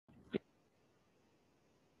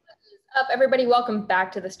Up, everybody? Welcome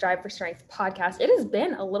back to the Strive for Strength podcast. It has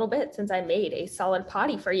been a little bit since I made a solid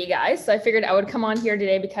potty for you guys. So I figured I would come on here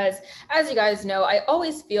today because, as you guys know, I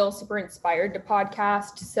always feel super inspired to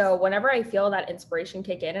podcast. So whenever I feel that inspiration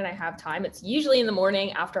kick in and I have time, it's usually in the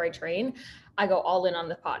morning after I train. I go all in on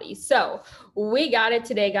the potty. So we got it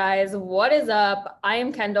today, guys. What is up? I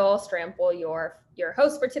am Kendall Strample, your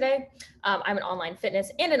host for today. I'm an online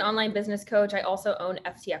fitness and an online business coach. I also own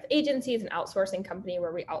FTF Agencies, an outsourcing company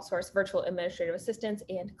where we outsource virtual administrative assistants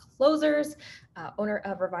and closers, owner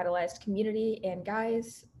of Revitalized Community. And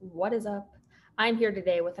guys, what is up? I'm here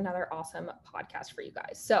today with another awesome podcast for you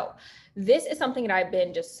guys. So this is something that I've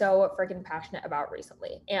been just so freaking passionate about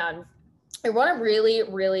recently. And I want to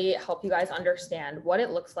really help you guys understand what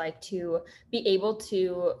it looks like to be able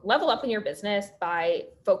to level up in your business by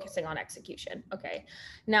focusing on execution. Okay.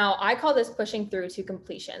 Now, I call this pushing through to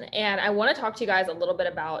completion. And I want to talk to you guys a little bit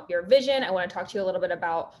about your vision. I want to talk to you a little bit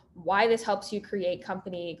about why this helps you create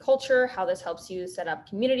company culture, how this helps you set up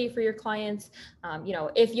community for your clients.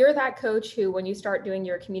 If you're that coach who, when you start doing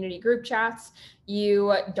your community group chats,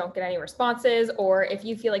 you don't get any responses, or if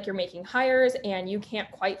you feel like you're making hires and you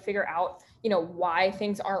can't quite figure out why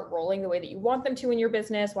things aren't rolling the way that you want them to in your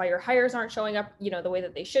business, why your hires aren't showing up, the way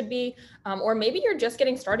that they should be. Or maybe you're just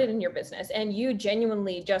getting started in your business and you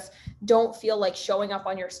genuinely just don't feel like showing up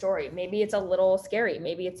on your story. Maybe it's a little scary.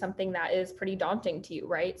 Maybe it's something that is pretty daunting to you,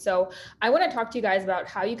 right? So I want to talk to you guys about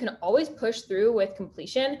how you can always push through with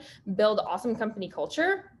completion, build awesome company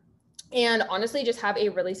culture, and honestly just have a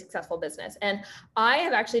really successful business. And I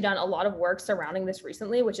have actually done a lot of work surrounding this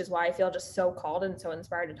recently, which is why I feel just so called and so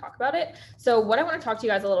inspired to talk about it. So what I want to talk to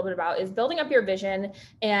you guys a little bit about is building up your vision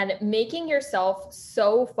and making yourself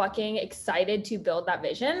so fucking excited to build that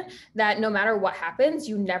vision that no matter what happens,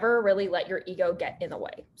 you never really let your ego get in the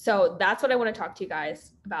way. So that's what I want to talk to you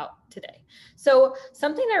guys about today. So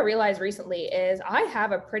something I realized recently is I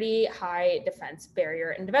have a pretty high defense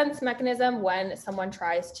barrier and defense mechanism when someone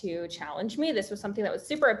tries to challenge me. This was something that was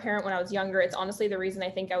super apparent when I was younger. It's honestly the reason I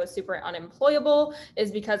think I was super unemployable,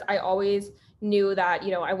 is because I always knew that,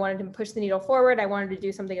 I wanted to push the needle forward. I wanted to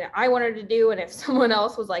do something that I wanted to do. And if someone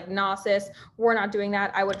else was like, nah, sis, we're not doing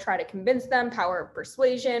that, I would try to convince them, power of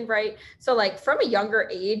persuasion, right? So like from a younger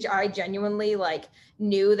age, I genuinely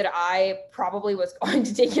knew that I probably was going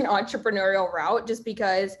to take an entrepreneurial route just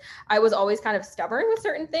because I was always kind of stubborn with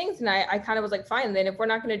certain things. And I kind of was like, fine, then if we're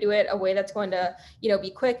not going to do it a way that's going to,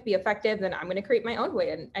 be quick, be effective, then I'm going to create my own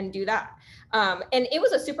way and do that. And it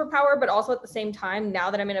was a superpower, but also at the same time,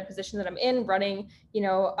 now that I'm in a position that I'm in running,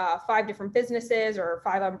 5 different businesses or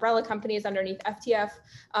 5 umbrella companies underneath FTF,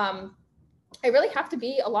 I really have to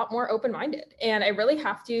be a lot more open-minded, and I really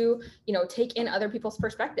have to, take in other people's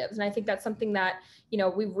perspectives. And I think that's something that,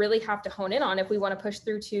 we really have to hone in on if we want to push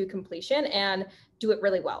through to completion and do it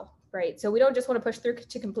really well. Right. So we don't just want to push through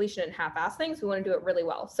to completion and half-ass things. We want to do it really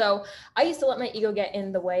well. So I used to let my ego get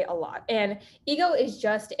in the way a lot. And ego is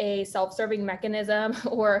just a self-serving mechanism,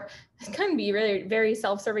 or it can be really very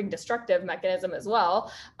self-serving destructive mechanism as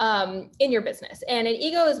well, in your business. And an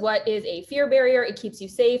ego is what is a fear barrier. It keeps you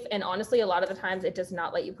safe. And honestly, a lot of the times it does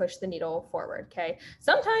not let you push the needle forward. Okay.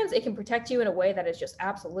 Sometimes it can protect you in a way that is just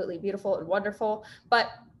absolutely beautiful and wonderful.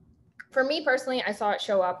 But for me personally, I saw it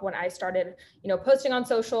show up when I started, posting on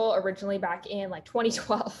social originally back in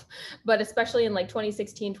 2012, but especially in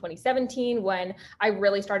 2016, 2017, when I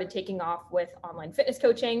really started taking off with online fitness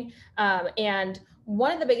coaching. And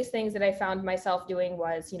one of the biggest things that I found myself doing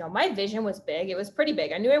was, my vision was big. It was pretty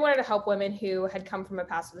big. I knew I wanted to help women who had come from a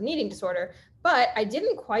past with an eating disorder, but I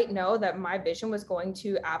didn't quite know that my vision was going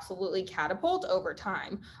to absolutely catapult over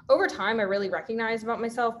time. Over time, I really recognized about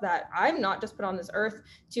myself that I'm not just put on this earth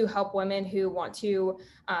to help women who want to,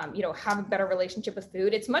 have a better relationship with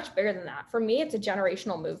food. It's much bigger than that. For me, it's a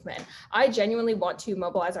generational movement. I genuinely want to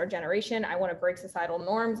mobilize our generation. I want to break societal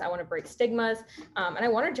norms. I want to break stigmas. And I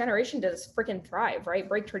want our generation to just freaking thrive, right?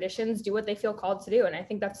 Break traditions, do what they feel called to do. And I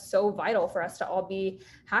think that's so vital for us to all be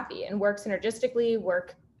happy and work synergistically,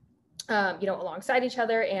 work alongside each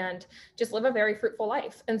other, and just live a very fruitful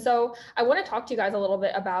life. And so I want to talk to you guys a little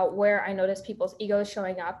bit about where I notice people's egos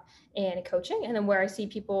showing up in coaching, and then where I see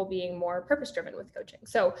people being more purpose-driven with coaching.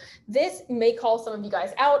 So this may call some of you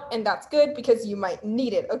guys out, and that's good because you might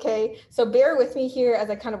need it, okay? So bear with me here as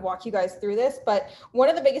I kind of walk you guys through this. But one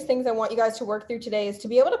of the biggest things I want you guys to work through today is to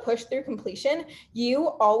be able to push through completion. You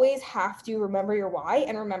always have to remember your why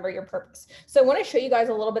and remember your purpose. So I want to show you guys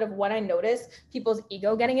a little bit of when I notice people's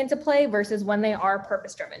ego getting into play versus when they are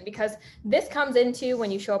purpose-driven, because this comes into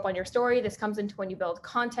when you show up on your story. This comes into when you build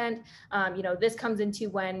content. This comes into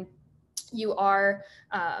when you are,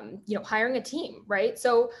 hiring a team, right?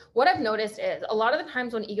 So what I've noticed is a lot of the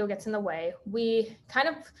times when ego gets in the way, we're kind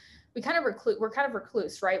of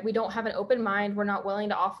recluse, right? We don't have an open mind. We're not willing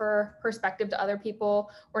to offer perspective to other people.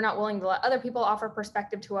 We're not willing to let other people offer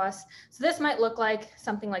perspective to us. So this might look like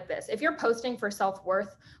something like this. If you're posting for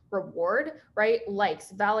self-worth, reward, right?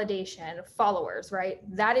 Likes, validation, followers, right?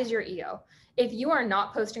 That is your ego. If you are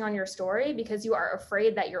not posting on your story because you are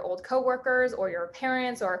afraid that your old coworkers or your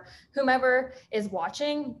parents or whomever is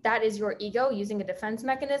watching, that is your ego using a defense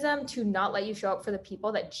mechanism to not let you show up for the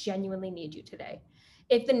people that genuinely need you today.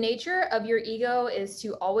 If the nature of your ego is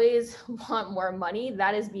to always want more money,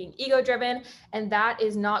 that is being ego driven, and that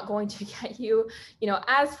is not going to get you,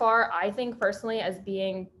 as far, I think personally, as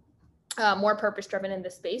being more purpose driven in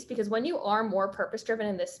this space. Because when you are more purpose driven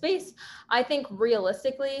in this space, I think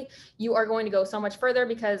realistically you are going to go so much further,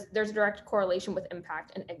 because there's a direct correlation with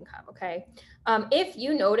impact and income. Okay. If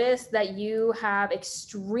you notice that you have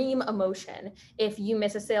extreme emotion if you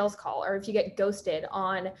miss a sales call, or if you get ghosted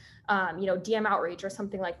on DM outreach or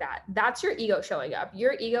something like that, that's your ego showing up.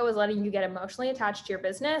 Your ego is letting you get emotionally attached to your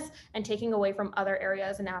business and taking away from other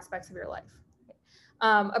areas and aspects of your life.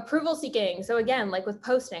 Approval seeking. So again, like with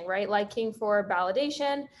posting, right? Liking for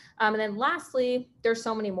validation. And then lastly, there's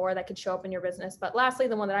so many more that could show up in your business. But lastly,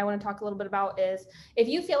 the one that I want to talk a little bit about is if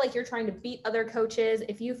you feel like you're trying to beat other coaches,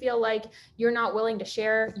 if you feel like you're not willing to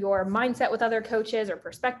share your mindset with other coaches or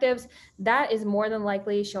perspectives, that is more than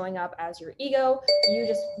likely showing up as your ego. You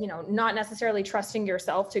just, not necessarily trusting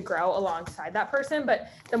yourself to grow alongside that person. But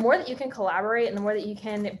the more that you can collaborate and the more that you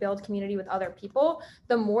can build community with other people,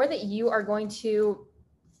 the more that you are going to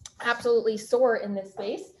absolutely soar in this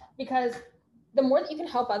space, because the more that you can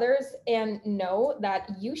help others and know that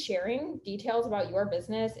you sharing details about your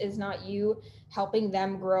business is not you helping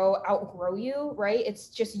them outgrow you, right? It's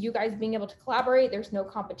just you guys being able to collaborate. There's no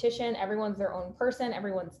competition. Everyone's their own person.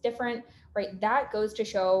 Everyone's different, right? That goes to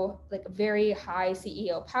show like very high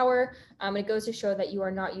CEO power. It goes to show that you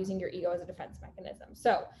are not using your ego as a defense mechanism.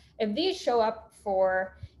 So if these show up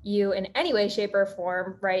for you in any way, shape, or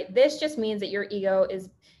form, right, this just means that your ego is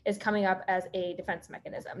coming up as a defense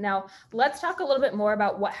mechanism. Now, let's talk a little bit more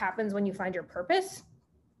about what happens when you find your purpose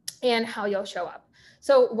and how you'll show up.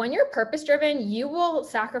 So when you're purpose driven, you will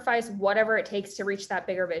sacrifice whatever it takes to reach that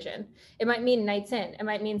bigger vision. It might mean nights in. It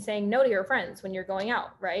might mean saying no to your friends when you're going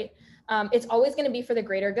out, right? It's always going to be for the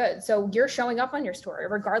greater good. So you're showing up on your story,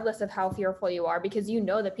 regardless of how fearful you are, because you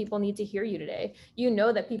know that people need to hear you today. You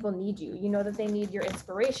know that people need you. You know that they need your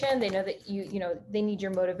inspiration. They know that they need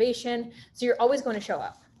your motivation. So you're always going to show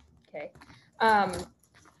up. Okay.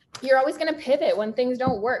 You're always going to pivot when things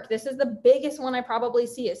don't work. This is the biggest one I probably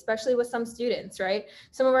see, especially with some students, right?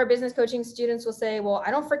 Some of our business coaching students will say, well,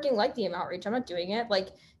 I don't freaking like DM outreach. I'm not doing it. Like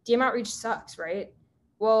DM outreach sucks, right?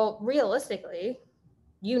 Well, realistically,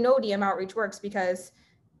 DM outreach works because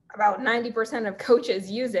about 90% of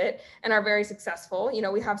coaches use it and are very successful.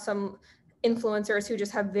 We have some influencers who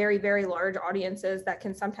just have very, very large audiences that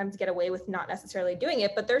can sometimes get away with not necessarily doing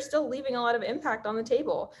it, but they're still leaving a lot of impact on the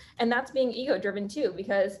table. And that's being ego driven too,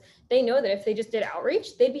 because they know that if they just did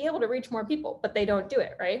outreach, they'd be able to reach more people, but they don't do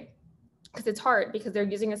it, right? Because it's hard, because they're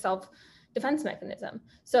using a self-defense mechanism.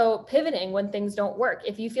 So pivoting when things don't work.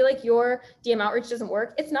 If you feel like your DM outreach doesn't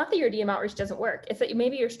work, it's not that your DM outreach doesn't work. It's that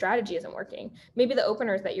maybe your strategy isn't working. Maybe the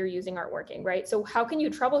openers that you're using aren't working, right? So how can you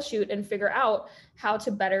troubleshoot and figure out how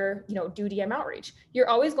to better, do DM outreach? You're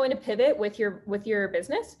always going to pivot with your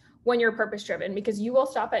business when you're purpose driven, because you will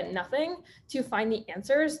stop at nothing to find the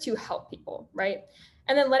answers to help people, right?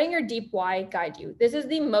 And then letting your deep why guide you. This is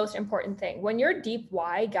the most important thing. When your deep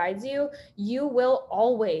why guides you, you will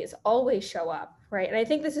always, always show up, right? And I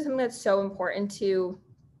think this is something that's so important to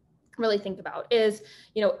really think about is,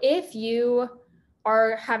 if you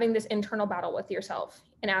are having this internal battle with yourself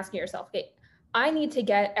and asking yourself, okay, I need to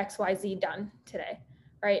get XYZ done today,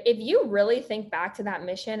 right? If you really think back to that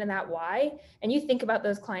mission and that why, and you think about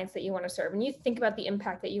those clients that you want to serve, and you think about the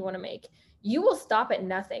impact that you want to make, you will stop at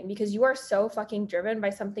nothing, because you are so fucking driven by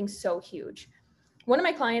something so huge. One of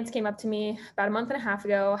my clients came up to me about a month and a half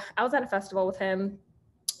ago. I was at a festival with him,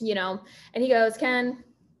 and he goes, Ken,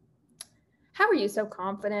 how are you so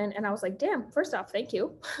confident? And I was like, damn, first off, thank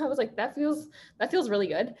you. I was like, that feels really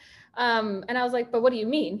good. And I was like, but what do you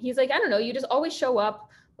mean? He's like, I don't know. You just always show up.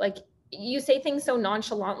 Like, you say things so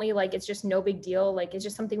nonchalantly, like it's just no big deal. Like, it's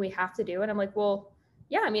just something we have to do. And I'm like, well,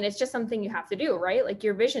 yeah, I mean, it's just something you have to do, right? Like,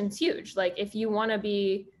 your vision's huge. Like, if you want to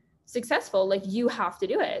be successful, like, you have to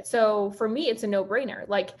do it. So for me, it's a no-brainer.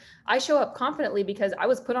 Like, I show up confidently because I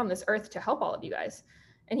was put on this earth to help all of you guys.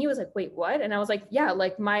 And he was like, wait, what? And I was like, yeah,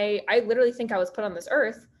 like I literally think I was put on this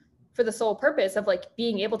earth for the sole purpose of like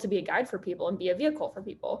being able to be a guide for people and be a vehicle for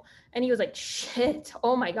people. And he was like, shit,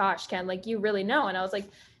 oh my gosh, Ken, like you really know. And I was like,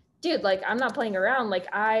 dude, like I'm not playing around. Like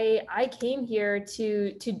I came here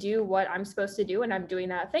to do what I'm supposed to do, and I'm doing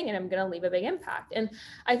that thing, and I'm going to leave a big impact. And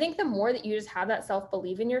I think the more that you just have that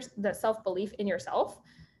self-belief in yourself,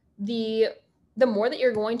 the more that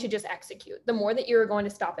you're going to just execute, the more that you're going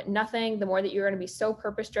to stop at nothing, the more that you're going to be so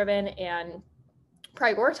purpose driven and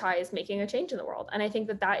prioritize making a change in the world. And I think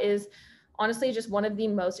that that is honestly just one of the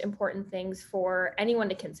most important things for anyone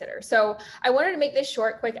to consider. So I wanted to make this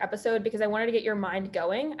short, quick episode because I wanted to get your mind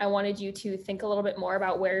going. I wanted you to think a little bit more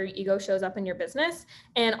about where your ego shows up in your business.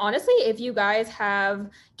 And honestly, if you guys have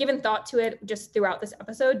given thought to it just throughout this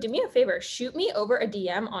episode, do me a favor, shoot me over a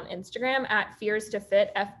DM on Instagram at Fears to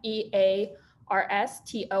Fit,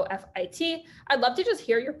 FEARSTOFIT. I'd love to just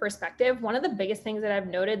hear your perspective. One of the biggest things that I've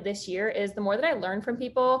noted this year is the more that I learn from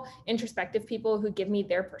people, introspective people who give me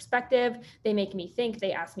their perspective, they make me think,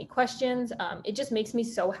 they ask me questions. It just makes me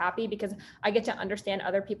so happy because I get to understand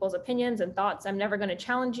other people's opinions and thoughts. I'm never going to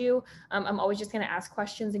challenge you. I'm always just going to ask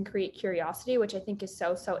questions and create curiosity, which I think is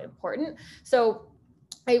so, so important. So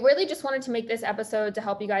I really just wanted to make this episode to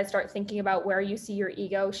help you guys start thinking about where you see your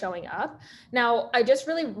ego showing up. Now, I just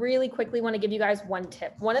really quickly want to give you guys one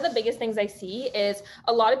tip. One of the biggest things I see is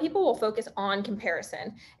a lot of people will focus on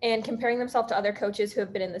comparison and comparing themselves to other coaches who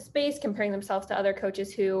have been in the space, comparing themselves to other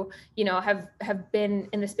coaches who, you know, have been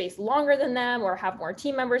in the space longer than them or have more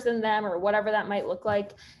team members than them or whatever that might look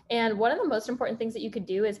like. And one of the most important things that you could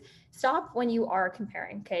do is stop when you are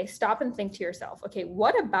comparing, okay? Stop and think to yourself, okay,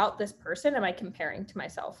 what about this person am I comparing to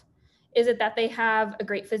myself? Is it that they have a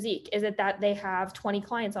great physique? Is it that they have 20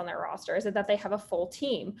 clients on their roster? Is it that they have a full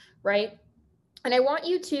team, right? And I want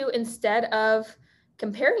you to, instead of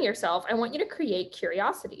comparing yourself, I want you to create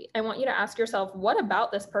curiosity. I want you to ask yourself, what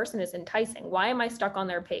about this person is enticing? Why am I stuck on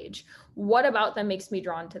their page? What about them makes me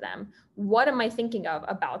drawn to them? What am I thinking of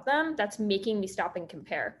about them that's making me stop and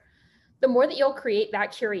compare? The more that you'll create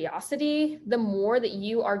that curiosity, the more that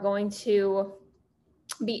you are going to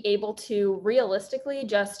be able to realistically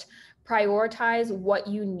just prioritize what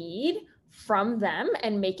you need from them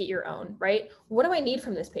and make it your own, right? What do I need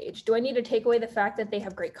from this page? Do I need to take away the fact that they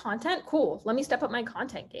have great content? Cool. Let me step up my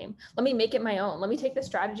content game. Let me make it my own. Let me take the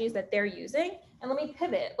strategies that they're using and let me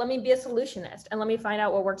pivot. Let me be a solutionist and let me find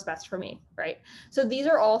out what works best for me, right? So these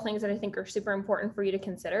are all things that I think are super important for you to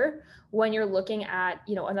consider when you're looking at,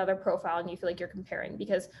 you know, another profile and you feel like you're comparing,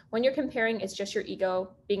 because when you're comparing, it's just your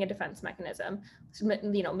ego being a defense mechanism,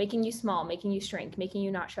 you know, making you small, making you shrink, making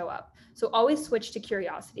you not show up. So always switch to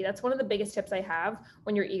curiosity. That's one of the biggest tips I have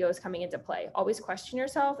when your ego is coming into play. Always question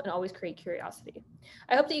yourself and always create curiosity.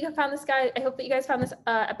 I hope that you found this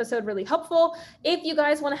episode really helpful. If you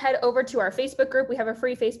guys want to head over to our Facebook group, we have a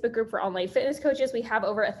free Facebook group for online fitness coaches. We have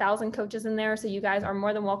over 1,000 coaches in there. So you guys are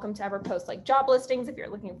more than welcome to ever post like job listings if you're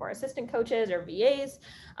looking for assistant coaches or VAs.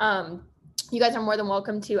 You guys are more than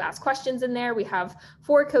welcome to ask questions in there. We have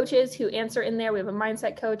 4 coaches who answer in there. We have a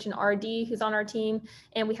mindset coach, an RD who's on our team,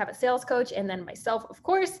 and we have a sales coach, and then myself, of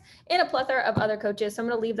course, and a plethora of other coaches. So I'm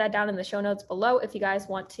going to leave that down in the show notes below if you guys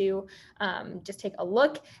want to just take a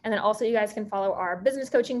look. And then also you guys can follow our business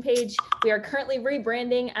coaching page. We are currently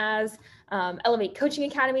rebranding as Elevate Coaching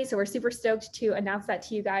Academy. So we're super stoked to announce that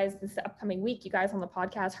to you guys this upcoming week. You guys on the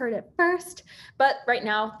podcast heard it first. But right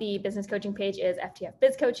now, the business coaching page is FTF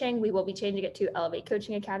Biz Coaching. We will be changing it to Elevate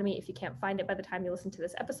Coaching Academy. If you can't find it by the time you listen to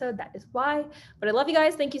this episode, that is why. But I love you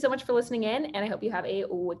guys. Thank you so much for listening in, and I hope you have a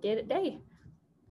wicked day.